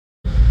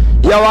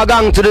Yo, I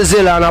gang to the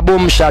Zilla and a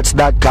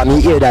Boomshots.com.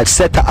 You hear that?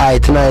 Set the eye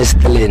tonight,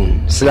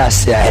 Stilling.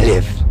 Selassie, I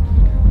live.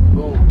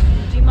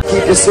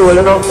 Keep your soul,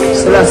 you know?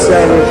 Selassie,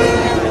 I live.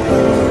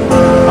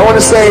 I want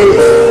to say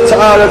to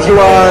all of you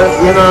all,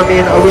 you know what I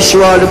mean, I wish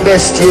you all the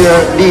best here,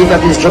 being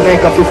that is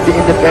Jamaica 50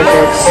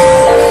 independence.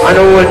 And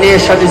the whole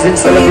nation is in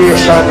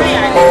celebration.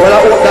 Well,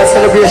 I hope that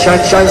celebration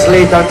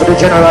translates onto the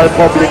general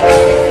public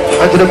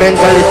and to the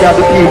mentality of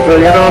the people,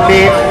 you know what I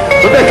mean?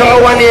 To make our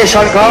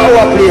nation,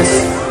 our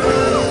place.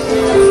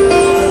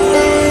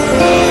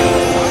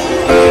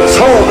 It's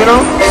home, you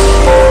know?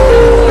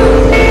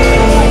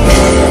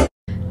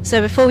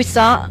 So before we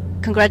start,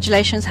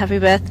 congratulations, happy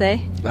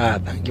birthday.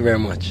 Thank you very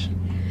much.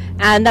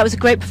 And that was a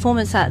great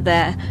performance out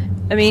there.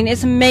 I mean,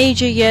 it's a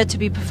major year to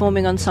be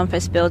performing on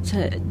Sumfest Bill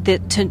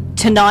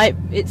tonight.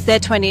 It's their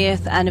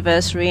 20th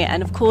anniversary,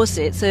 and of course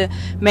it's a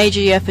major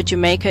year for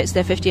Jamaica. It's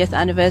their 50th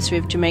anniversary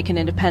of Jamaican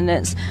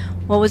independence.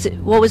 What was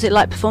it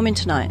like performing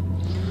tonight?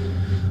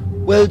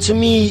 Well, to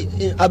me,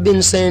 I've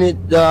been saying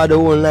it the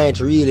whole night,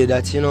 really,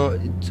 that, you know,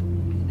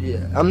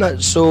 I'm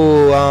not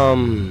so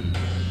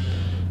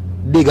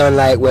big on,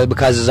 like, well,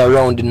 because it's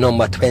around the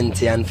number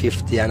 20 and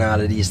 50 and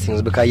all of these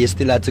things, because you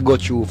still have to go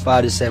through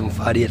 47,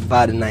 48,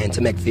 49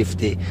 to make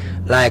 50.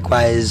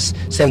 Likewise,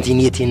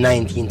 17, 18,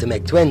 19 to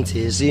make 20,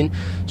 you see?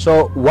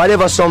 So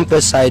whatever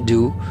Sumfest I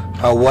do,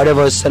 or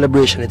whatever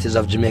celebration it is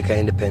of Jamaica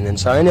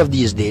independence, or any of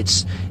these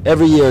dates,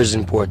 every year is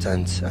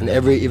important. And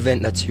every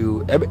event that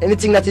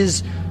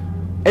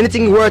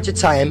anything worth your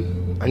time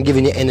and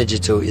giving your energy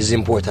to is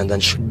important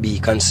and should be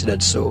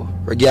considered so,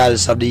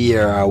 regardless of the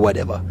year or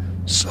whatever.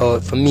 So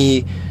for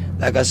me,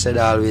 like I said,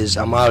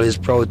 I'm always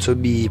proud to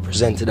be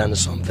presented on the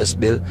Sumfest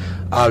Bill.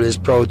 Always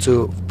proud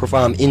to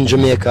perform in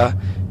Jamaica,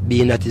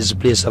 being that is the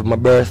place of my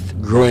birth,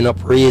 growing up,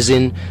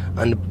 raising,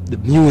 and the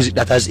music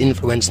that has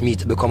influenced me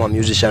to become a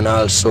musician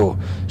also.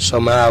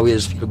 So I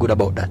always feel good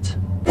about that.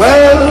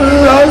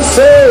 Well, I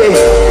say,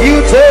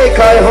 you take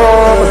I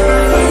home,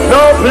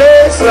 no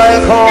place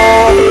like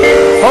home,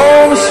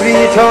 home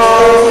sweet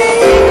home,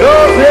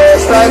 no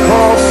place like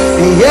home.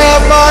 The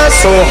ever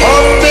so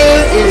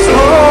humble is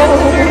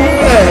home,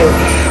 hey.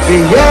 The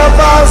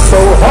ever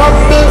so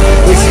humble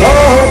is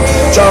home.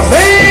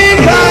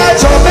 Jamaica,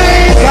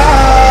 Jamaica,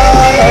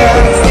 hey.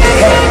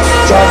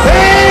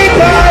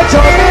 Jamaica,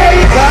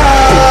 Jamaica,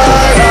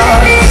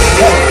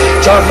 hey.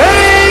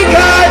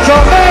 Jamaica,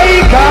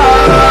 Jamaica,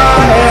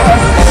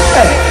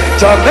 hey.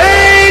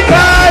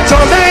 Jamaica,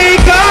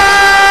 Jamaica.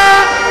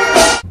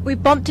 We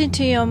bumped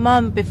into your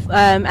mum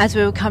as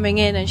we were coming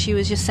in, and she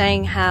was just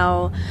saying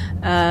how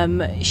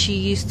she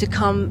used to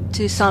come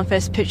to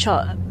Sumfest, pitch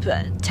up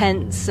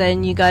tents,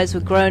 and you guys were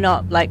grown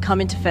up, like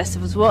coming to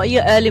festivals. What are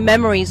your early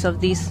memories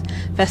of these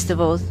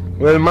festivals?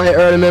 Well, my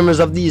early memories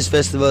of these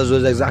festivals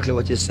was exactly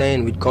what you're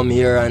saying. We'd come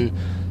here, and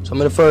some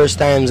of the first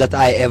times that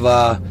I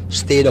ever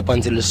stayed up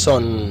until the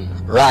sun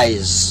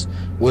rise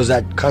was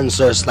at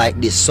concerts like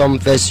this.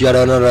 Sumfest, you had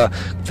another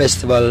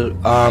festival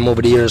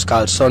over the years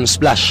called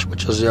Sunsplash,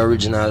 which was the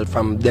original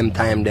from them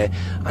time there.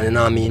 And you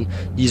know what I mean,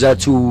 these are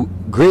two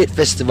great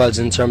festivals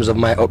in terms of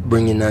my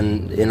upbringing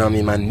and, you know what I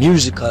mean, my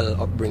musical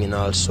upbringing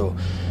also.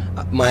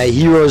 My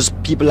heroes,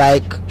 people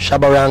like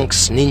Shabba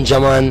Ranks,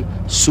 Ninja Man,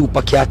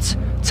 Super Cat,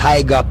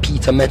 Tiger,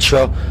 Peter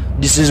Metro,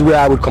 this is where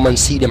I would come and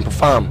see them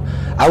perform.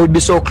 I would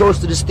be so close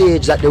to the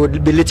stage that they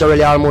would be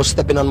literally almost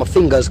stepping on my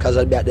fingers, because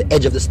I'd be at the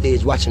edge of the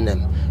stage watching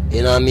them,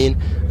 you know what I mean?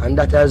 And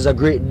that has a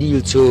great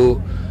deal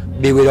to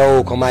be with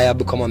how come I have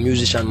become a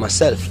musician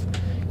myself.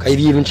 Because if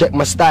you even check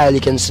my style,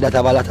 you can see that I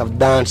have a lot of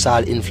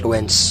dancehall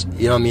influence,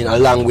 you know what I mean,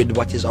 along with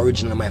what is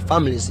originally my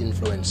family's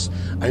influence.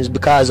 And it's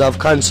because of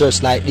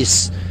concerts like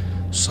this.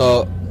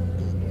 So,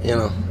 you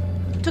know.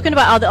 Talking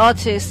about other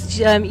artists,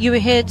 you were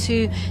here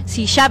to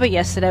see Shabba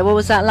yesterday. What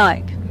was that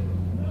like?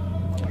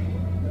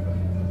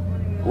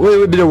 What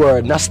would be the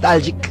word?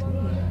 Nostalgic.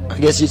 I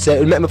guess you'd say. It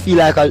would make me feel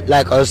like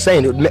I was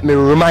saying. It would make me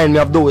remind me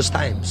of those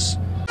times.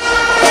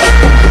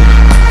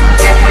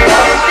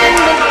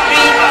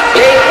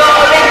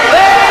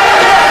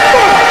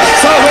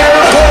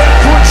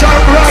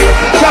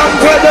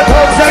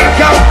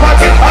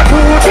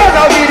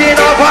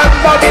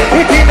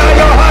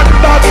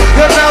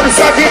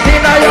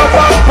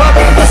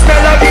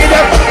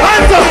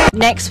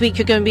 Next week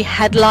you're going to be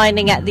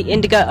headlining at the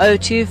Indigo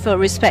O2 for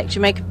Respect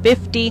Jamaica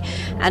 50,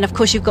 and of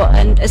course you've got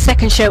a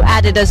second show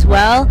added as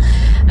well,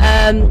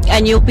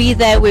 and you'll be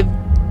there with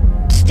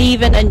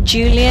Stephen and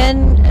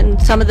Julian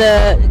and some of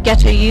the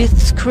Ghetto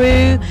Youths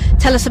crew.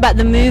 Tell us about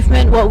the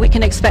movement, what we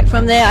can expect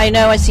from there. I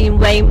know I've seen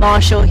Wayne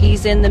Marshall,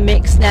 he's in the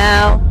mix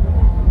now.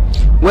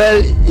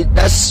 Well,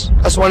 that's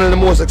one of the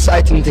most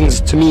exciting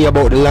things to me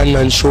about the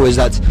London show, is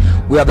that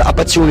we have the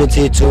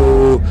opportunity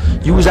to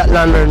use that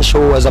London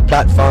show as a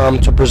platform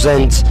to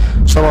present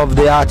some of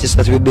the artists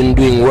that we've been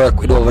doing work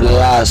with over the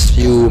last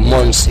few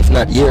months, if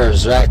not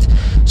years, right?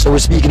 So we're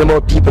speaking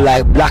about people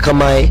like Black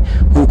Amai,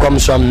 who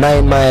comes from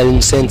 9 Mile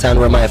in St. Anne,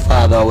 where my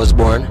father was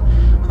born.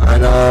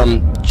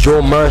 and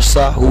Joe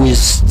Mercer, who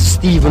is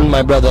Stephen,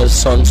 my brother's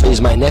son, so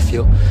he's my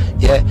nephew.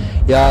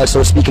 Yeah.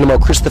 So speaking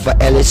about Christopher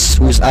Ellis,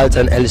 who is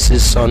Alton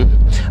Ellis's son,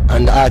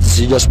 and the artist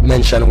you just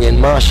mentioned, Wayne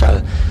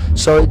Marshall.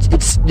 So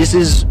this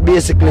is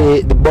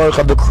basically the bulk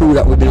of the crew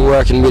that we've been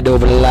working with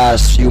over the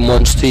last few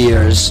months to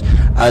years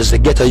as the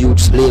Ghetto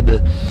Youths label,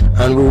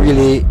 and we're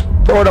really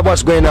proud of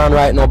what's going on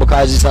right now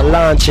because it's a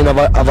launching of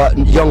a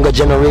younger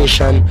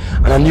generation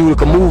and a new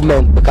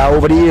movement, because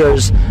over the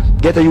years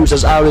Ghetto Youths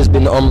has always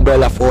been the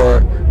umbrella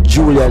for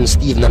Julian,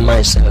 Stephen and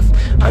myself,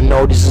 and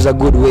now this is a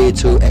good way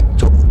to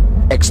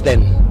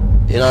extend,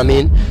 you know what I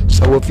mean?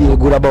 So we feel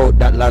good about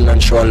that London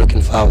show and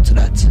looking forward to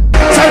that.